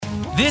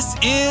This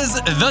is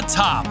The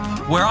Top,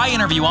 where I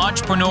interview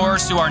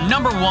entrepreneurs who are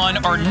number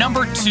one or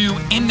number two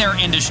in their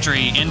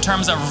industry in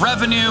terms of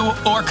revenue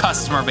or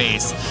customer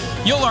base.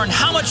 You'll learn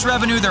how much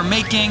revenue they're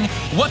making,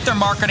 what their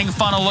marketing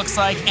funnel looks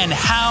like, and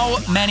how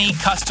many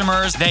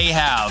customers they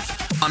have.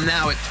 I'm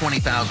now at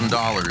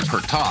 $20,000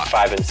 per talk.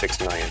 5 and 6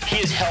 million. He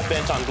is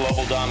hell-bent on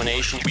global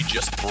domination. We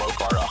just broke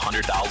our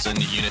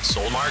 100,000 unit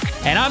sold mark.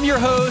 And I'm your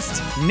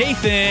host,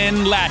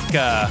 Nathan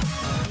Latka.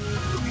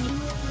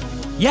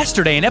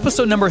 Yesterday, in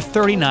episode number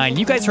 39,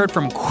 you guys heard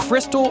from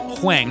Crystal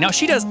Huang. Now,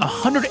 she does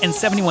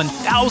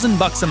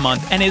 $171,000 a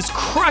month and is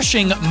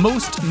crushing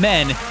most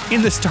men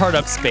in the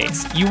startup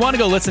space. You want to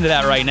go listen to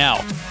that right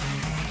now.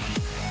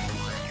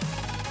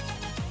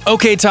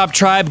 Okay, Top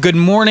Tribe, good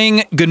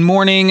morning, good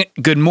morning,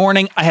 good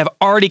morning. I have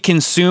already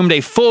consumed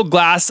a full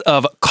glass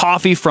of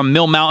coffee from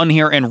Mill Mountain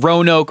here in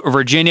Roanoke,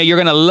 Virginia. You're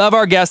going to love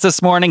our guest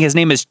this morning. His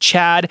name is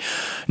Chad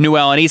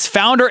Newell, and he's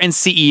founder and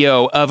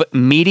CEO of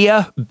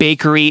Media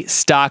Bakery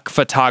Stock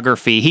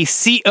Photography.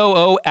 He's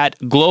COO at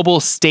Global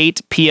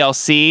State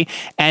PLC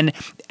and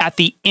at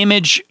the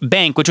Image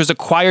Bank, which was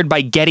acquired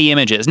by Getty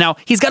Images. Now,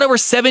 he's got over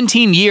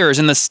 17 years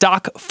in the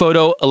stock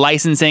photo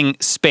licensing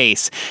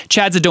space.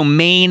 Chad's a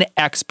domain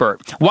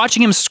expert.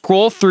 Watching him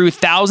scroll through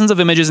thousands of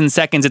images in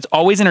seconds, it's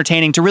always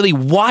entertaining to really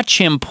watch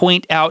him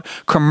point out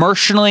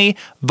commercially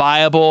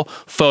viable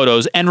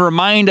photos and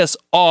remind us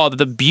all that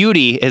the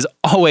beauty is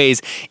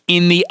always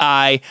in the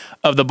eye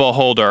of the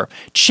beholder.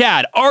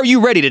 Chad, are you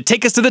ready to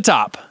take us to the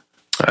top?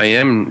 I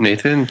am,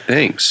 Nathan.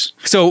 Thanks.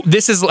 So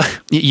this is,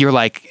 you're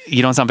like,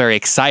 you don't sound very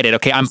excited.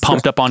 Okay, I'm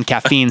pumped up on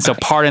caffeine, so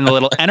pardon the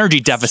little energy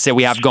deficit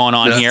we have going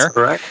on here. That's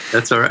all right.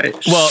 That's all right.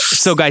 Well,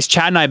 so guys,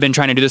 Chad and I have been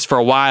trying to do this for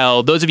a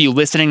while. Those of you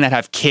listening that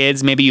have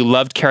kids, maybe you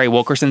loved Carrie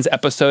Wilkerson's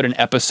episode in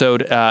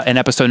episode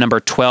number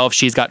 12.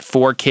 She's got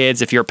 4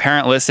 kids. If you're a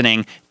parent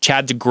listening,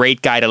 Chad's a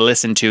great guy to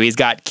listen to. He's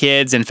got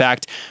kids. In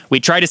fact, we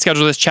tried to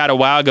schedule this chat a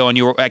while ago, and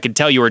I could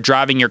tell you were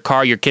driving your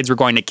car, your kids were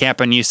going to camp,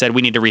 and you said,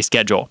 we need to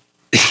reschedule.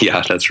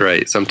 Yeah, that's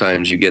right.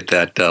 Sometimes you get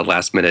that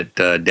last minute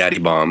daddy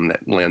bomb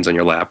that lands on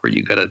your lap where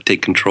you got to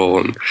take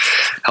control and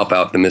help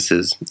out the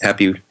missus.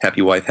 Happy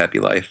wife, happy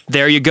life.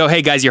 There you go.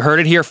 Hey guys, you heard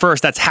it here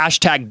first. That's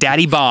hashtag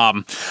daddy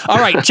bomb. All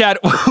right, Chad,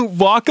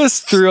 walk us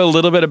through a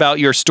little bit about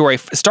your story.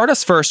 Start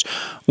us first.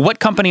 What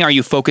company are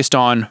you focused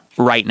on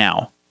right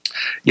now?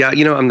 Yeah,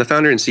 I'm the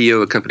founder and CEO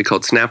of a company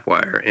called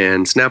Snapwire,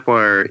 and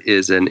Snapwire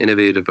is an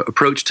innovative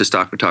approach to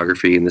stock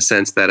photography in the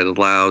sense that it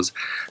allows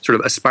sort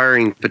of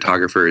aspiring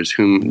photographers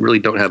who really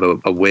don't have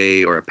a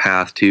way or a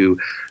path to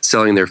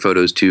selling their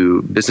photos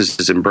to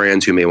businesses and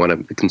brands who may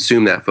want to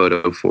consume that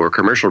photo for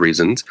commercial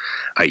reasons,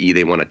 i.e.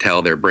 they want to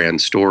tell their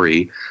brand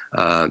story.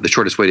 The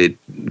shortest way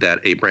that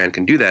a brand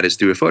can do that is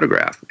through a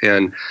photograph.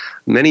 And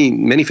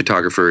many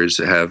photographers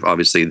have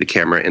obviously the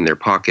camera in their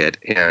pocket,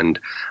 and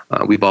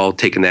we've all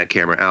taken that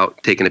camera out,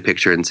 taken a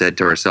picture, and said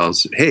to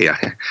ourselves, hey,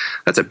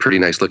 that's a pretty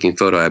nice looking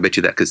photo. I bet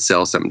you that could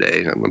sell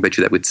someday. I bet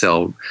you that would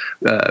sell,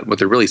 what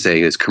they're really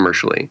saying is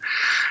commercially.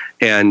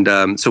 And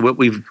so what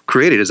we've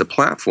created is a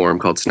platform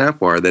called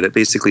Snapwire that it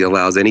basically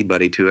allows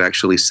anybody to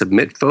actually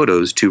submit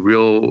photos to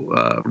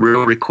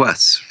real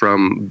requests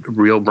from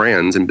real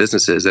brands and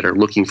businesses that are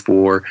looking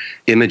for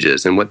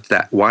images. And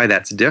why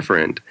that's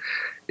different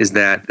is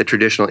that the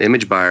traditional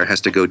image buyer has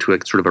to go to a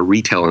sort of a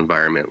retail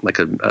environment, like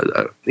a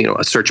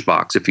search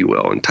box, if you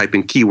will, and type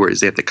in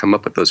keywords. They have to come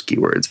up with those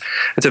keywords.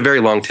 It's a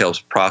very long tail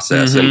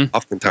process, and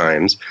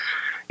oftentimes,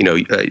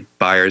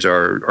 buyers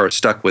are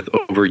stuck with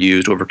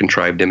overused,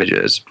 overcontrived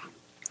images.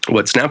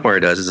 What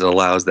Snapwire does is it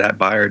allows that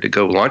buyer to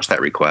go launch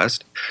that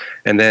request,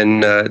 and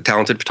then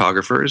talented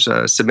photographers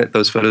submit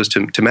those photos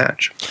to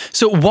match.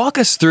 So walk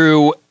us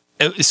through.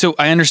 So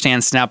I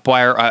understand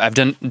Snapwire. I've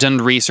done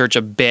research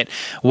a bit.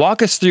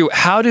 Walk us through,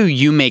 how do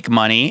you make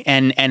money,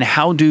 and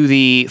how do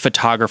the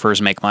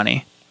photographers make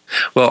money?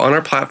 Well, on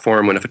our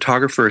platform, when a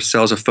photographer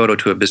sells a photo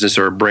to a business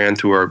or a brand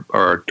through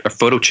our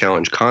photo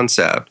challenge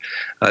concept,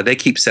 they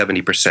keep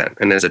 70%.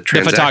 And as a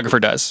the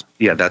photographer does.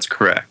 Yeah, that's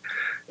correct.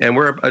 And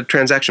we're a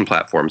transaction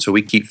platform, so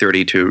we keep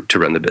 30 to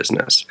run the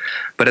business.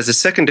 But as a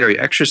secondary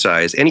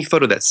exercise, any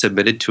photo that's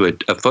submitted to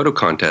a photo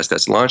contest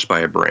that's launched by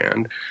a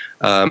brand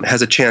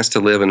has a chance to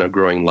live in a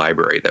growing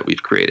library that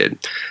we've created.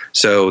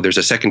 So there's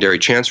a secondary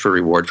chance for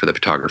reward for the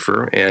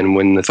photographer. And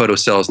when the photo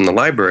sells in the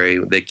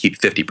library, they keep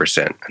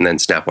 50%, and then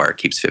Snapwire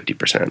keeps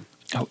 50%.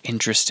 Oh,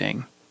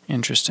 interesting.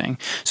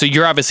 So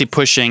you're obviously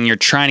you're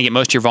trying to get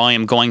most of your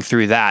volume going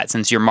through that,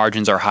 since your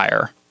margins are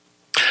higher.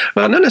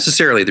 Well, not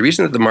necessarily. The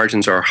reason that the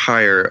margins are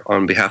higher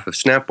on behalf of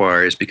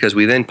Snapwire is because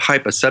we then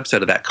pipe a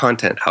subset of that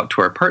content out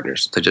to our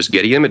partners, such as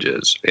Getty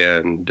Images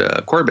and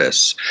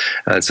Corbis,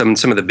 some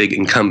of the big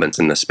incumbents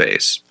in the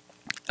space.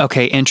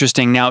 Okay,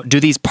 interesting. Now,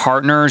 do these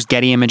partners,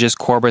 Getty Images,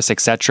 Corbis,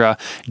 etc.,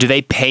 do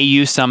they pay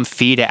you some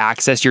fee to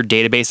access your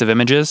database of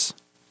images?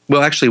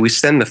 Well, actually, we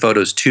send the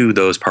photos to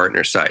those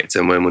partner sites,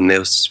 and when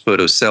those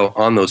photos sell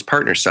on those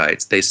partner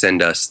sites, they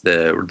send us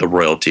the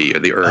royalty or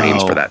the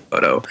earnings for that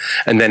photo,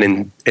 and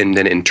then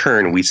in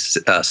turn we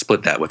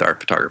split that with our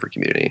photographer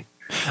community.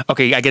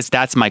 Okay, I guess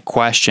that's my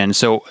question.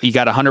 So you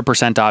got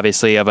 100%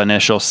 obviously of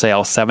initial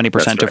sale,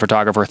 70% to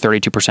photographer,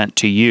 32%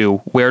 to you.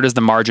 Where does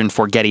the margin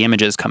for Getty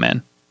Images come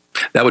in?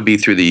 That would be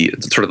through the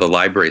sort of the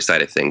library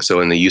side of things. So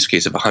in the use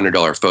case of a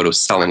 $100 photo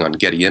selling on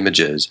Getty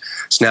Images,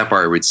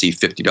 Snapwire would see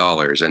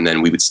 $50, and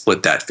then we would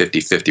split that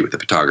 50-50 with the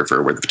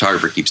photographer, where the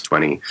photographer keeps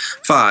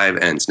 25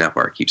 and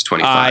Snapwire keeps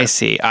 25. I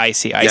see.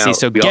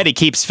 So Getty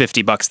keeps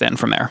 $50 then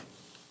from there.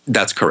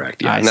 That's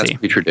correct. Yeah, and that's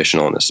pretty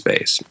traditional in this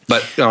space.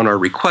 But on our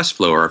request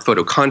flow or our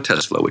photo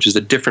contest flow, which is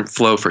a different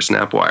flow for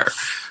Snapwire,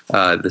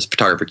 this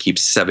photographer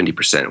keeps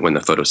 70% when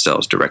the photo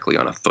sells directly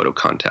on a photo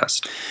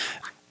contest.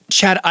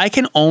 Chad, I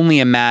can only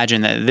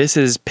imagine that this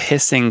is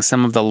pissing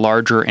some of the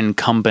larger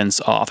incumbents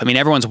off. I mean,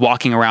 everyone's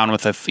walking around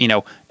with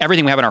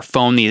everything we have on our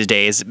phone these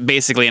days.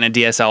 Basically, in a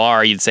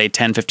DSLR, you'd say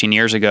 10, 15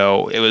 years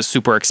ago, it was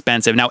super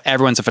expensive. Now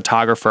everyone's a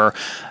photographer.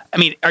 I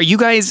mean, are you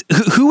guys,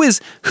 whose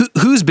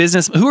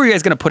business, who are you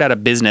guys going to put out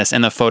of business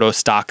in the photo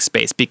stock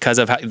space because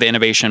of the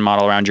innovation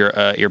model around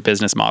your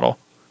business model?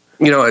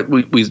 We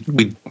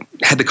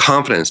had the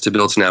confidence to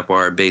build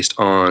Snapwire based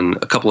on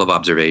a couple of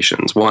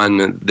observations.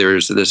 One,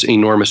 there's this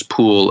enormous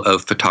pool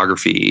of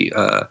photography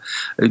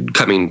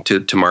coming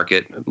to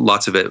market,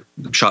 lots of it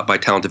shot by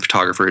talented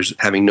photographers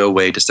having no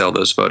way to sell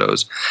those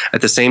photos.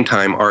 At the same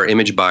time, our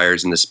image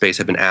buyers in the space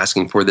have been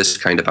asking for this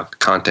kind of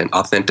content.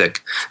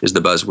 Authentic is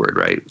the buzzword,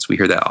 right? So we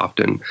hear that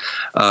often.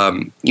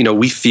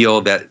 We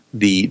feel that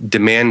the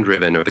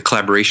demand-driven or the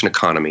collaboration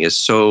economy is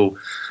so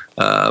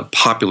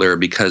popular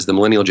because the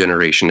millennial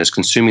generation is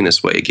consuming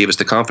this way. It gave us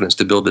the confidence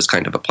to build this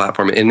kind of a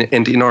platform. And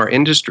in our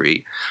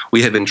industry,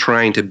 we have been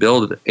trying to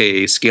build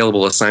a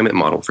scalable assignment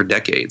model for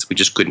decades. We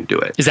just couldn't do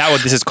it. Is that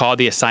what this is called,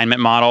 the assignment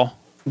model?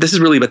 This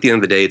is really, at the end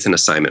of the day, it's an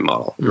assignment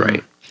model,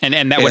 right?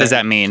 And what does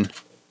that mean?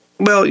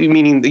 Well,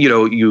 meaning,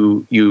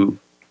 you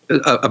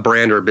a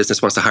brand or a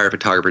business wants to hire a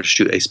photographer to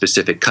shoot a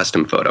specific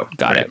custom photo.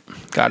 Got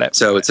it.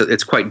 So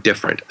it's quite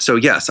different. So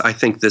yes, I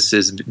think this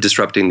is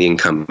disrupting the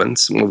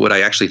incumbents. What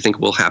I actually think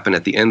will happen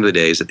at the end of the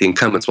day is that the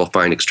incumbents will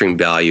find extreme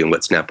value in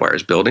what Snapwire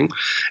is building.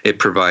 It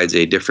provides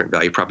a different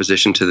value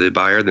proposition to the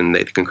buyer than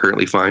they can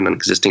currently find on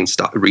existing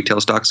retail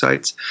stock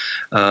sites.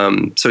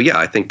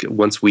 I think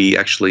once we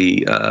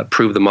actually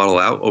prove the model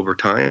out over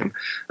time,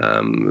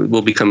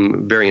 will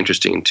become very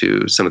interesting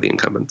to some of the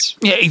incumbents.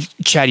 Yeah,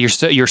 Chad,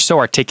 you're so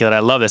articulate. I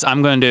love this.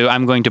 I'm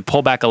going to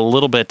pull back a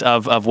little bit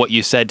of what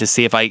you said to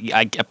see if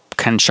I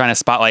can shine a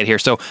spotlight here.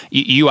 So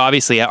you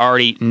obviously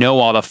already know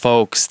all the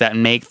folks that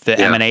make the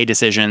M&A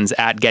decisions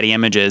at Getty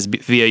Images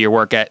via your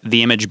work at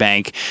the Image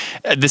Bank.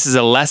 This is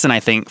a lesson, I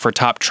think, for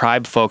top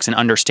tribe folks in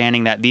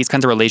understanding that these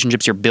kinds of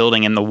relationships you're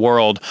building in the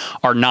world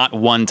are not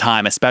one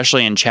time,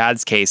 especially in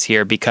Chad's case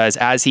here, because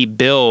as he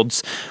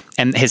builds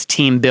and his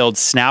team builds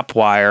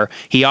Snapwire,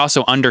 he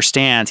also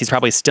understands, he's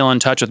probably still in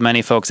touch with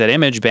many folks at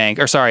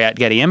at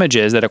Getty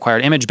Images that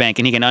acquired Image Bank,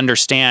 and he can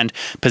understand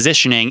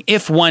positioning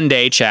if one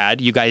day, Chad,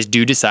 you guys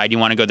do decide you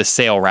want to go the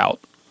sale route.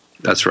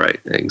 That's right.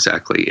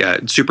 Exactly. Yeah.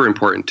 It's super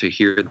important to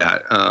hear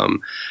that.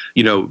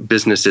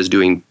 Business is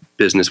doing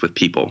business with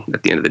people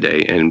at the end of the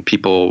day, and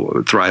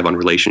people thrive on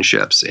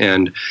relationships,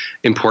 and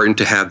important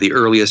to have the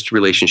earliest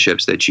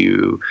relationships that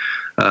you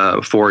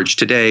forge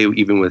today,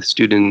 even with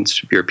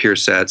students, your peer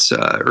sets,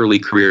 early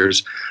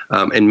careers,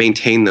 and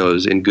maintain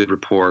those in good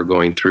rapport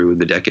going through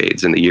the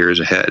decades and the years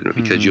ahead,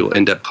 because you'll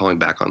end up calling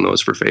back on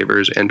those for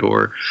favors and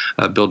or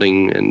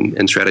building and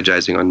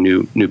strategizing on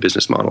new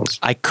business models.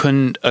 I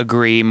couldn't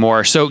agree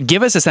more. So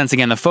give us a sense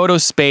again, the photo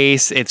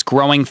space, it's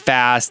growing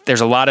fast.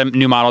 There's a lot of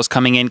new models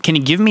coming in. Can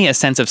you give me a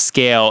sense of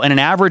scale? In an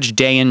average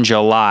day in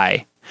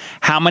July,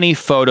 how many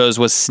photos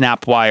was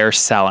Snapwire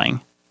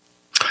selling?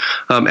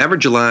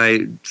 Average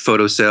July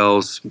photo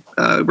sales,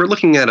 we're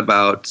looking at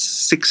about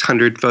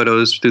 600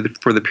 photos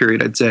for the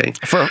period, I'd say.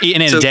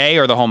 In a day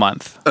or the whole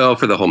month? Oh,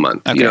 for the whole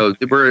month.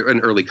 Okay. We're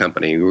an early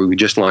company. We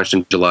just launched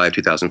in July of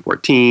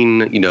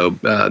 2014.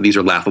 These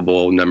are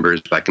laughable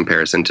numbers by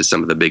comparison to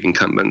some of the big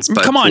incumbents.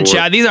 But come on,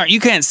 Chad. You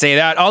can't say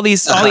that. All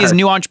these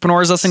new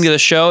entrepreneurs listening to the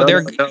show,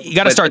 you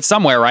got to start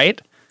somewhere,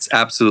 right? It's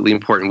absolutely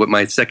important. What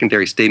my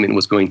secondary statement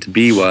was going to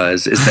be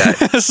is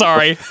that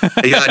sorry.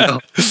 Yeah, no.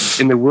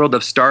 In the world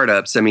of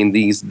startups, I mean,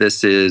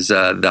 this is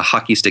the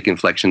hockey stick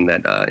inflection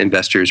that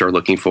investors are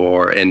looking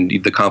for, and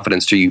the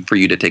confidence for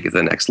you to take it to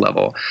the next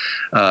level.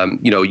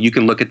 You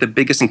can look at the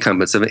biggest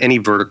incumbents of any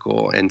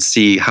vertical and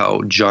see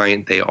how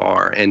giant they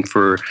are, and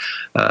for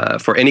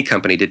any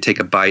company to take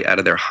a bite out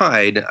of their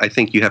hide, I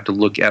think you have to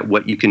look at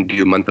what you can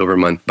do month over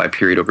month by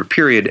period over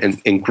period,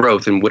 and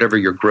growth, and whatever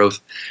your growth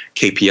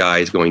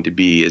KPI is going to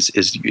be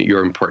is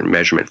your important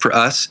measurement. For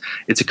us,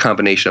 it's a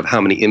combination of how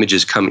many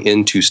images come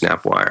into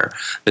Snapwire,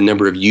 the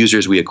number of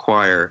users we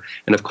acquire,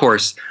 and of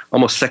course,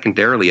 almost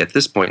secondarily at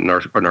this point in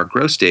our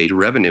growth stage,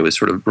 revenue is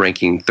sort of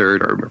ranking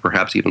third or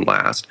perhaps even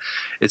last.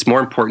 It's more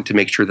important to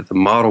make sure that the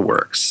model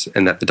works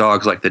and that the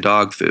dogs like the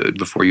dog food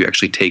before you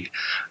actually take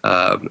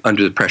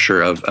under the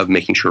pressure of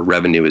making sure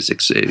revenue is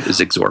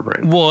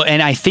exorbitant. Well,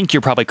 and I think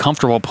you're probably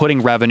comfortable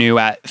putting revenue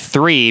at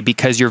 3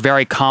 because you're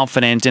very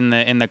confident in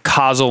the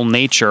causal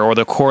nature or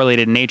the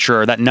correlated nature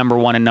nature that number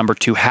one and number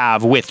two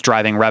have with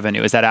driving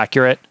revenue. Is that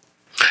accurate?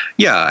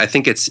 Yeah, I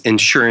think it's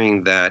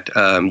ensuring that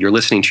you're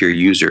listening to your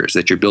users,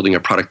 that you're building a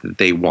product that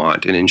they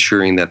want, and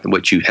ensuring that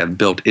what you have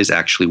built is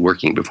actually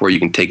working before you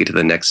can take it to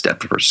the next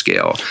step for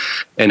scale.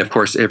 And of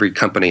course, every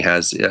company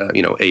has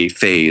a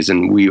phase,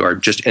 and we are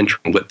just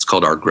entering what's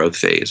called our growth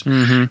phase.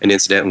 And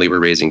incidentally, we're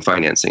raising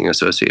financing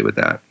associated with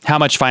that. How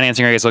much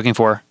financing are you guys looking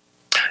for?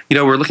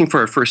 We're looking for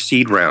our first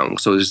seed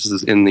round. So this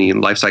is in the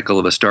life cycle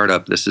of a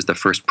startup. This is the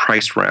first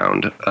price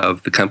round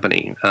of the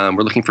company.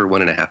 We're looking for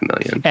 $1.5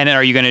 million. And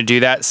are you going to do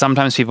that?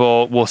 Sometimes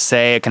people will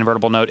say a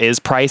convertible note is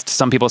priced.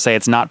 Some people say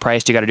it's not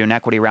priced. You got to do an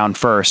equity round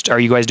first. Are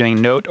you guys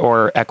doing note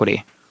or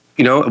equity?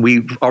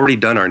 We've already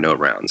done our note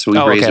round. So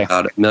we've raised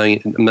about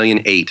 $1.8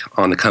 million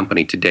on the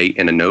company to date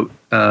in a note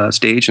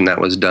stage, and that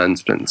was done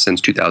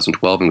since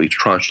 2012, and we've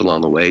tranched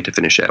along the way to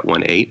finish at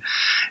 1.8.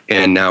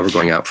 And now we're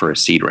going out for a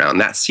seed round.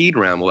 That seed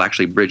round will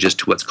actually bridge us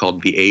to what's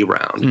called the A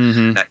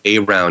round. That A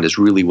round is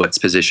really what's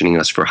positioning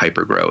us for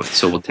hyper growth.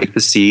 So we'll take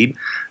the seed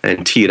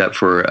and tee it up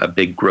for a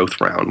big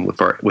growth round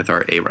with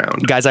our A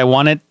round. Guys, I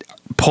want to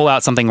pull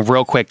out something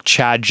real quick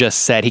Chad just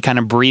said. He kind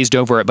of breezed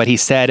over it, but he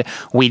said,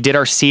 we did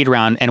our seed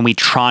round and we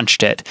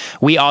tranched it.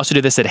 We also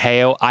did this at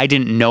Heyo. I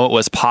didn't know it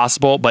was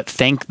possible, but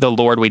thank the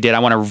Lord we did. I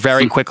want to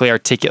very quickly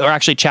articulate, or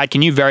actually, Chad,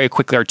 can you very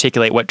quickly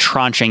articulate what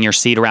tranching your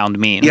seed round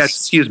means? Yeah,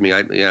 excuse me.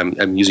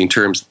 I'm using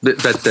terms. But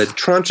the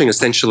tranching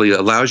essentially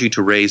allows you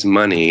to raise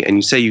money,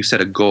 and you set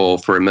a goal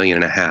for $1.5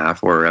 million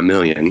or $1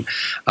 million,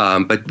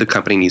 but the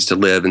company needs to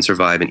live and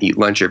survive and eat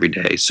lunch every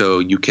day. So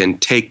you can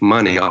take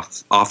money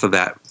off of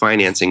that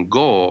financing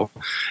goal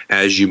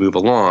as you move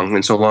along.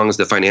 And so long as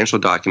the financial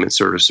documents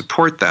sort of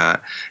support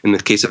that, in the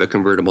case of a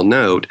convertible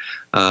note,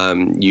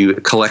 you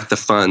collect the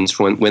funds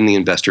when the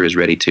investor is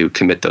ready to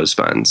commit those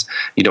funds.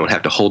 You don't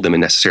have to hold them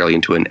necessarily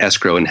into an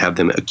escrow and have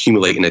them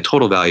accumulate in a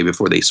total value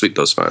before they sweep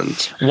those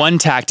funds. One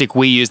tactic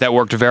we use that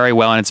worked very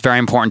well, and it's very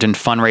important in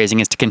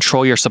fundraising, is to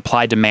control your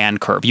supply-demand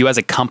curve. You as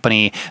a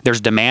company,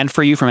 there's demand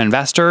for you from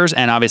investors,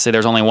 and obviously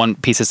there's only one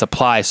piece of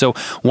supply. So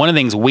one of the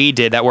things we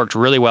did that worked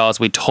really well is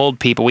we told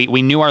people,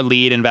 we knew our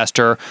lead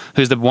investor,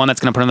 who's the one that's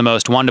going to put in the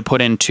most, wanted to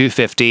put in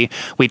 $250.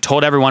 We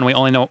told everyone we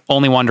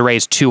only wanted to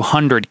raise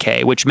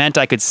 $200K, which meant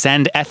I could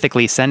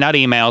ethically send out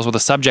emails with a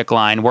subject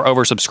line, we're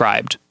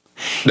oversubscribed.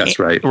 That's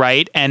right.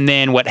 Right. And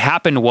then what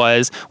happened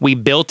was we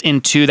built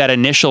into that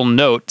initial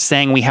note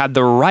saying we had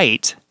the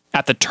right,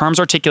 at the terms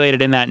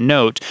articulated in that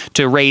note,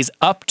 to raise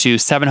up to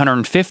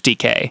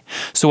 $750K.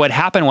 So what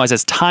happened was,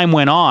 as time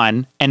went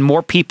on and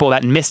more people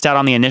that missed out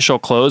on the initial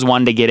close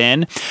wanted to get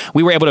in,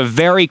 we were able to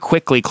very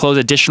quickly close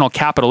additional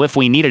capital if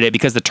we needed it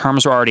because the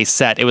terms were already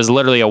set. It was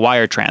literally a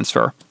wire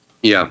transfer.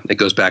 Yeah, it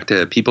goes back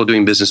to people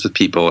doing business with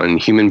people, and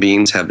human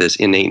beings have this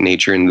innate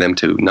nature in them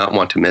to not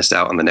want to miss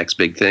out on the next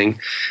big thing.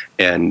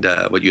 And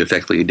what you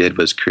effectively did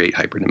was create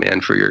hyper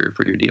demand for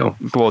your deal.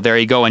 Well, there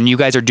you go. And you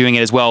guys are doing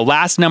it as well.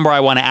 Last number I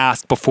want to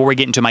ask before we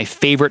get into my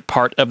favorite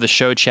part of the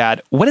show,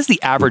 Chad. What is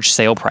the average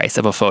sale price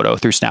of a photo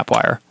through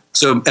Snapwire?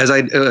 So as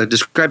I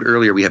described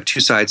earlier, we have two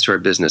sides to our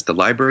business, the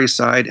library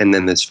side and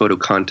then this photo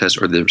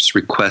contest or this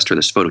request or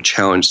this photo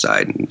challenge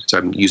side. And so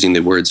I'm using the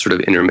words sort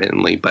of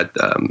intermittently, but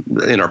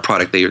in our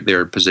product,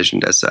 they're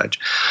positioned as such.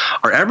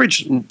 Our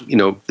average,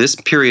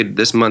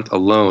 this month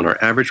alone, our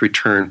average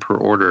return per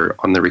order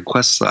on the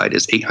request side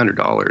is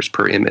 $800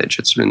 per image.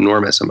 It's an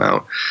enormous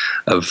amount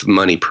of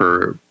money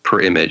per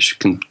image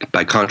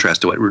by contrast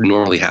to what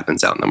normally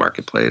happens out in the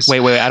marketplace.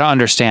 Wait, I don't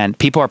understand.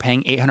 People are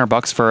paying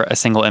 $800 for a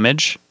single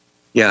image?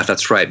 Yeah,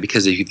 that's right.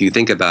 Because if you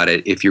think about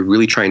it, if you're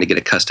really trying to get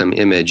a custom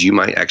image, you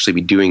might actually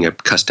be doing a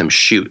custom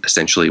shoot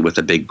essentially with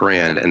a big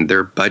brand, and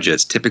their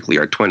budgets typically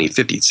are $20,000,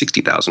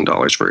 $50,000,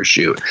 $60,000 for a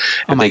shoot.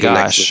 Oh my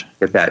gosh!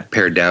 Get that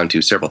pared down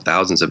to several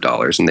thousands of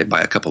dollars, and they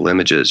buy a couple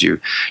images. Your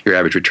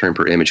average return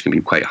per image can be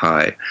quite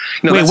high.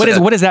 Wait,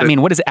 what does that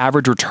mean? What is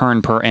average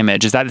return per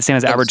image? Is that the same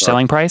as average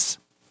selling price?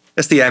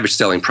 That's the average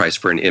selling price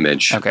for an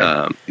image.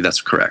 Okay, that's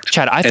correct.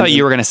 Chad, I thought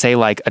you were going to say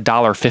like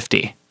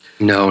 $1.50.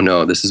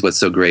 No. This is what's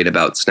so great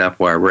about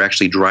Snapwire. We're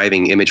actually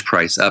driving image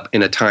price up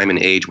in a time and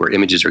age where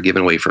images are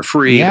given away for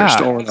free. Yeah. They're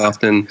stolen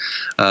often.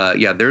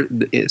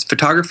 It's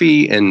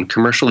photography and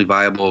commercially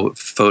viable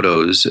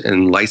photos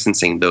and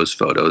licensing those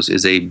photos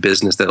is a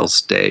business that'll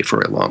stay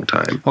for a long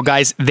time. Well,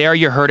 guys, there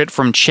you heard it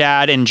from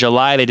Chad. In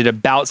July, they did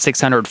about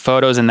 600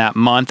 photos in that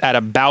month at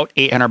about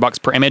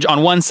 $800 per image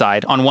on one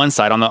side. On the one,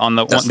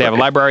 they have a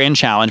library and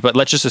challenge, but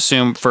let's just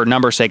assume for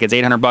number's sake it's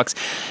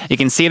 $800. You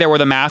can see there where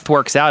the math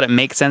works out. It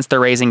makes sense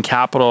they're raising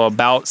capital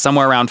about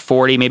somewhere around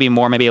 40, maybe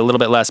more, maybe a little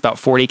bit less, about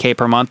 $40K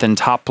per month in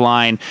top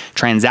line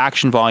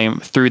transaction volume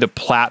through the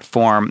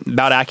platform.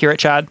 About accurate,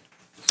 Chad?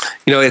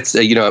 It's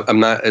I'm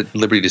not at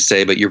liberty to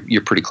say, but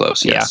you're pretty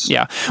close. Yes.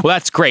 Yeah. Well,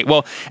 that's great.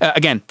 Well,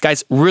 again,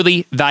 guys,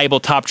 really valuable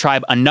Top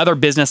Tribe. Another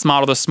business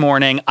model this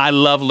morning. I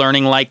love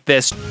learning like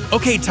this.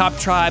 Okay, Top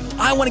Tribe,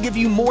 I want to give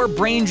you more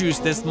brain juice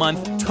this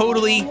month,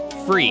 totally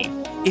free.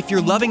 If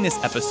you're loving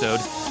this episode,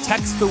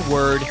 text the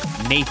word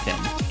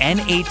Nathan,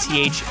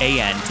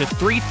 Nathan, to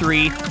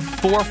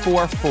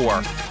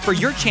 33444 for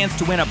your chance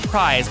to win a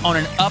prize on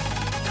an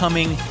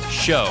upcoming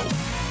show.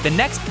 The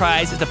next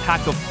prize is a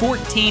pack of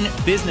 14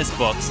 business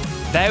books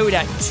valued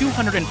at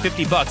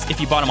 $250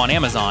 if you bought them on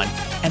Amazon.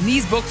 And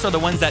these books are the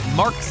ones that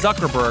Mark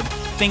Zuckerberg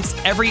thinks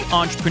every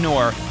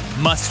entrepreneur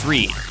must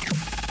read.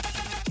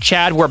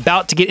 Chad, we're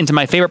about to get into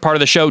my favorite part of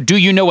the show. Do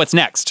you know what's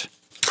next?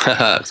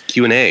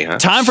 Q&A, huh?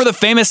 Time for the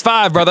famous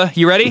five, brother.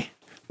 You ready?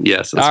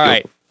 Yes. All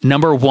right.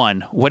 Number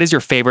one, what is your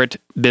favorite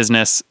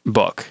business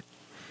book?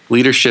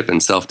 Leadership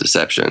and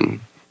Self-Deception.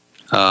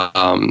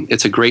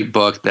 It's a great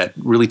book that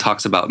really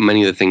talks about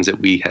many of the things that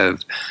we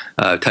have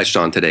touched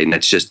on today, and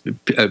that's just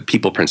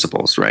people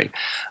principles, right?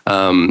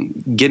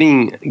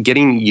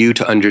 Getting you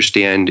to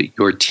understand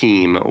your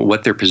team,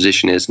 what their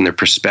position is, and their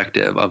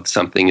perspective of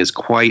something is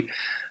quite.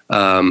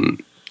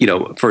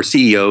 For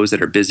CEOs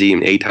that are busy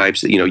and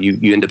A-types,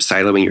 you end up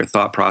siloing your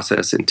thought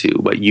process into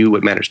what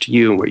matters to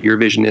you and what your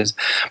vision is.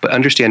 But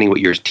understanding what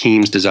your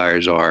team's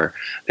desires are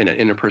in an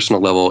interpersonal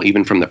level,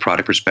 even from the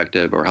product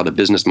perspective or how the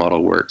business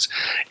model works,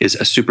 is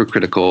a super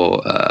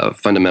critical,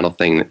 fundamental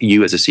thing that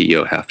you as a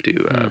CEO have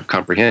to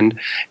comprehend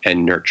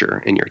and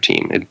nurture in your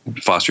team. It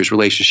fosters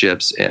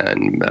relationships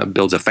and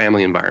builds a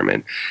family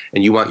environment.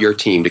 And you want your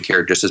team to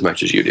care just as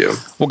much as you do.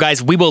 Well,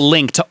 guys, we will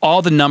link to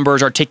all the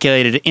numbers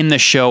articulated in the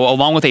show,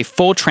 along with a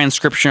full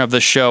transcription of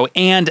the show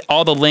and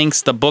all the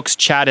links, the books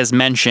Chad has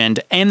mentioned,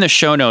 and the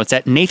show notes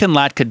at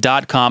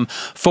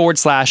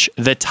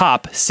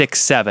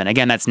nathanlatka.com/the-top67.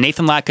 Again, that's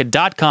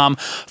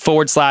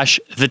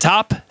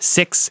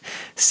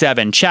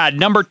nathanlatka.com/the-top67. Chad,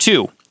 number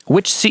two,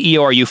 which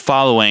CEO are you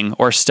following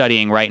or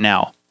studying right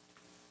now?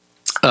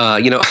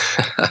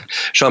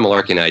 Sean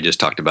Malarkey and I just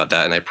talked about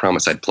that, and I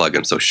promised I'd plug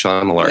him. So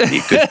Sean Malarkey,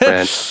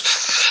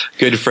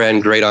 good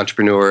friend, great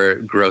entrepreneur,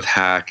 growth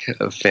hack,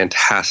 a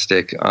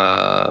fantastic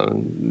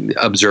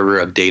observer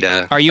of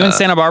data. Are you in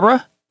Santa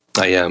Barbara?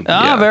 I am.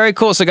 Oh, yeah. Very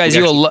cool. So guys,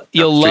 you'll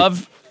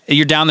love,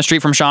 you're down the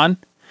street from Sean?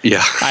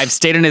 Yeah. I've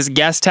stayed in his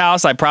guest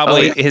house.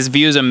 His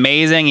view is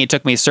amazing. He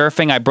took me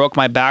surfing. I broke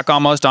my back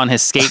almost on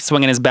his skate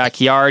swing in his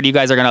backyard. You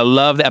guys are going to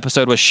love the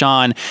episode with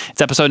Sean.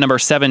 It's episode number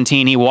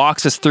 17. He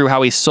walks us through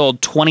how he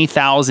sold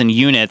 20,000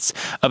 units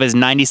of his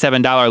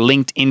 $97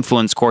 linked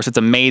influence course. It's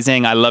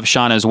amazing. I love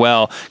Sean as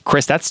well.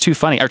 Chris, that's too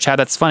funny. Or Chad,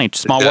 that's funny.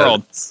 Small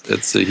world.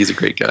 He's a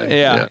great guy.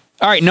 Yeah.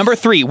 All right. Number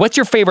three, what's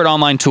your favorite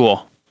online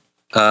tool?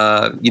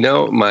 My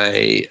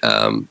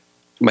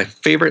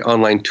favorite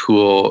online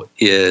tool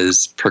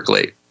is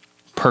Percolate.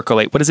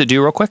 Percolate. What does it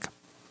do real quick?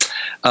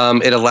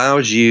 It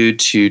allows you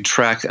to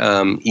track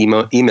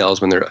emails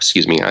when they're,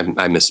 excuse me,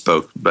 I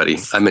misspoke, buddy.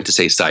 I meant to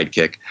say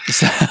Sidekick.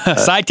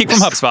 Sidekick from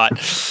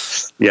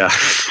HubSpot. Yeah,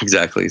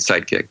 exactly.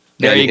 Sidekick.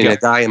 There you go. In a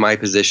guy in my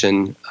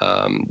position,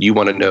 you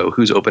want to know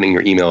who's opening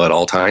your email at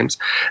all times,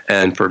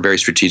 and for very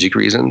strategic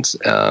reasons,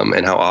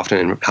 and how often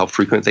and how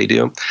frequent they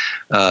do.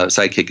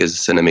 Sidekick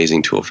is an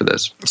amazing tool for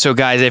this. So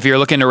guys, if you're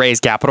looking to raise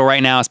capital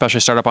right now,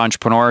 especially startup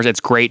entrepreneurs, it's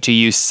great to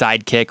use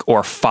Sidekick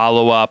or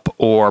Follow Up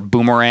or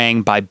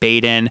Boomerang by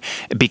Baden,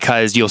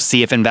 because you'll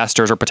see if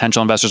investors or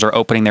potential investors are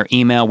opening their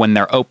email when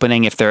they're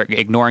opening, if they're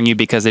ignoring you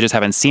because they just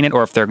haven't seen it,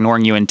 or if they're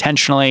ignoring you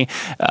intentionally,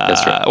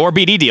 That's right. Or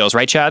BD deals,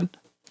 right, Chad?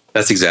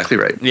 That's exactly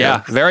right.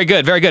 Yeah. Very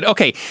good. Very good.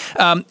 Okay.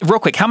 Real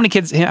quick, how many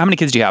kids do you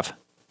have?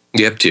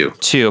 You have two.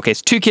 Two. Okay.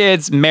 So 2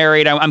 kids,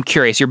 married. I'm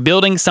curious. You're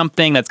building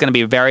something that's going to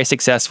be very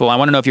successful. I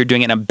want to know if you're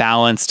doing it in a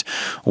balanced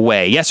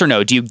way. Yes or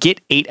no? Do you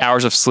get 8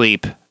 hours of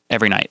sleep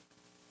every night?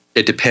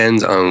 It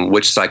depends on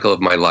which cycle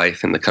of my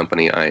life and the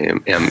company I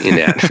am in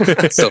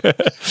at. So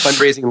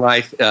fundraising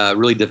life,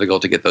 really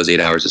difficult to get those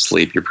 8 hours of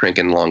sleep. You're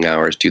cranking long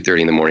hours,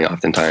 2:30 in the morning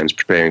oftentimes,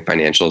 preparing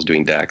financials,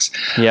 doing decks.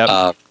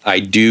 Yep. I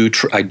do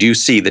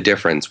see the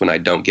difference when I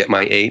don't get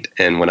my 8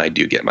 and when I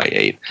do get my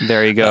 8.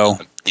 There you go.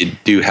 You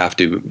do have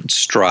to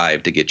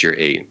strive to get your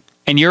 8.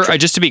 And you're,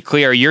 just to be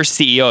clear, you're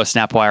CEO of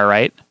Snapwire,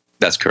 right?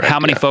 That's correct. How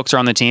many folks are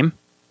on the team?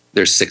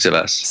 There's 6 of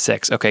us.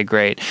 6. Okay,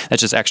 great. That's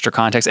just extra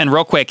context. And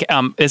real quick,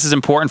 this is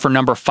important for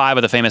number 5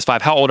 of the famous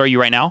 5. How old are you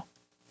right now?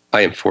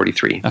 I am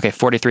 43. Okay,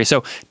 43.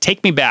 So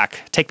take me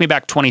back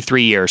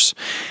 23 years.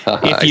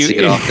 I see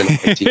it often.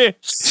 If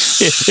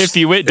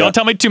you don't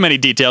tell me too many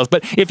details,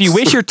 but if you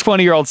wish your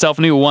 20-year-old self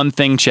knew one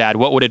thing, Chad,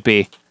 what would it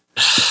be?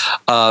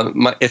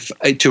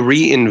 To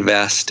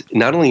reinvest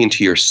not only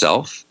into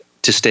yourself,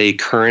 to stay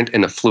current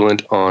and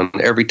affluent on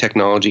every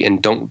technology,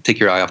 and don't take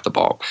your eye off the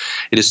ball.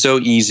 It is so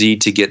easy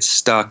to get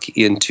stuck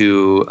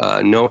into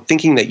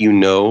thinking that you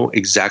know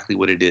exactly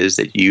what it is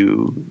that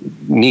you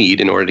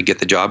need in order to get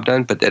the job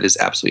done, but that is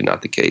absolutely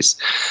not the case.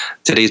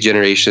 Today's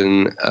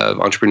generation of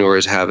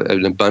entrepreneurs have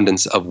an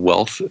abundance of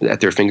wealth at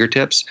their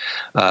fingertips.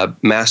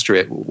 Master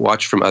it,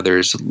 watch from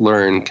others,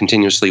 learn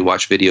continuously,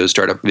 watch videos,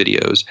 startup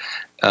videos,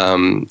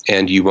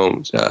 and you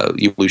won't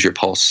you lose your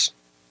pulse.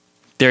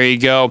 There you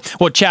go.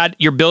 Well, Chad,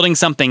 you're building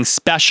something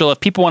special. If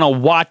people want to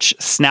watch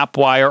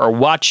Snapwire or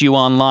watch you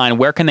online,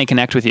 where can they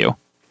connect with you?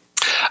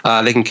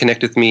 They can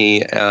connect with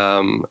me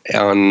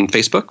on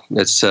Facebook.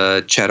 That's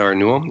Chad R.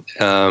 Newell.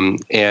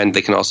 And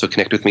they can also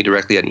connect with me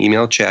directly on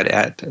email,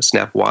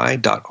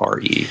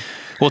 chad@snapy.re.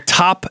 Well,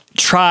 Top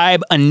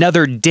Tribe,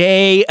 another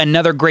day,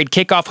 another great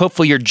kickoff.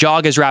 Hopefully your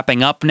jog is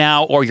wrapping up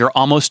now, or you're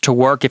almost to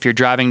work if you're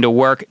driving to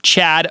work.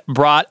 Chad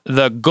brought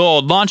the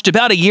gold. Launched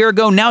about a year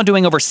ago, now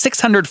doing over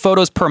 600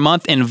 photos per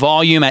month in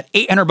volume at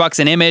 $800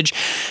 an image.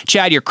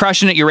 Chad, you're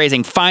crushing it. You're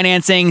raising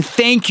financing.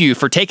 Thank you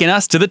for taking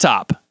us to the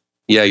top.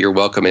 Yeah, you're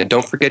welcome. And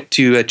don't forget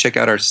to check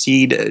out our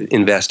Seed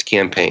Invest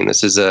campaign.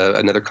 This is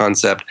another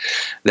concept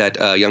that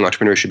young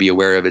entrepreneurs should be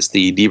aware of. It's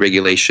the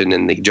deregulation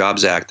in the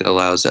Jobs Act that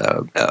allows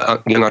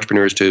young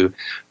entrepreneurs to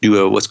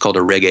do what's called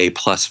a Reg A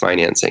plus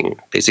financing,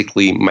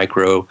 basically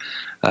micro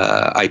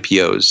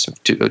IPOs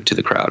to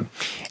the crowd.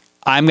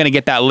 I'm going to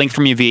get that link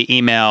from you via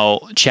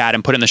email, Chad,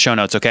 and put it in the show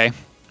notes, okay?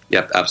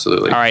 Yep,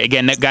 absolutely. All right.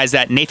 Again, guys,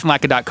 that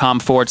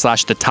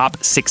nathanlatka.com/the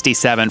top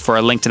 67 for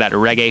a link to that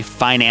Reg A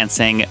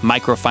financing,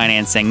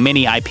 microfinancing,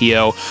 mini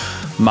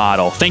IPO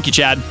model. Thank you,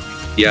 Chad.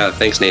 Yeah,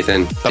 thanks,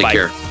 Nathan. Bye-bye. Take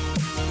care.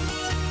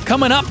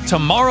 Coming up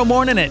tomorrow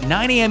morning at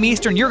 9 a.m.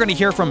 Eastern, you're going to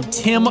hear from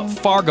Tim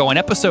Fargo in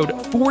episode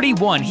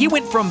 41. He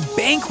went from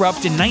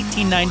bankrupt in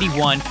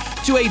 1991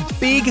 to a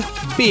big,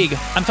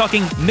 I'm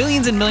talking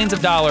millions and millions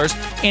of dollars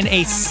in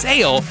a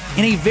sale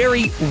in a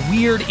very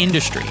weird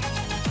industry.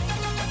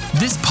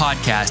 This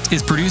podcast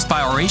is produced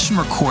by Oration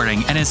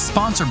Recording and is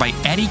sponsored by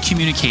Eddy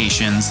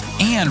Communications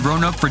and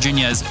Roanoke,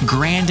 Virginia's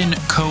Grandin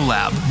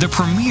CoLab, the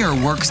premier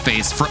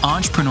workspace for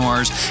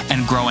entrepreneurs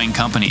and growing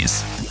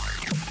companies.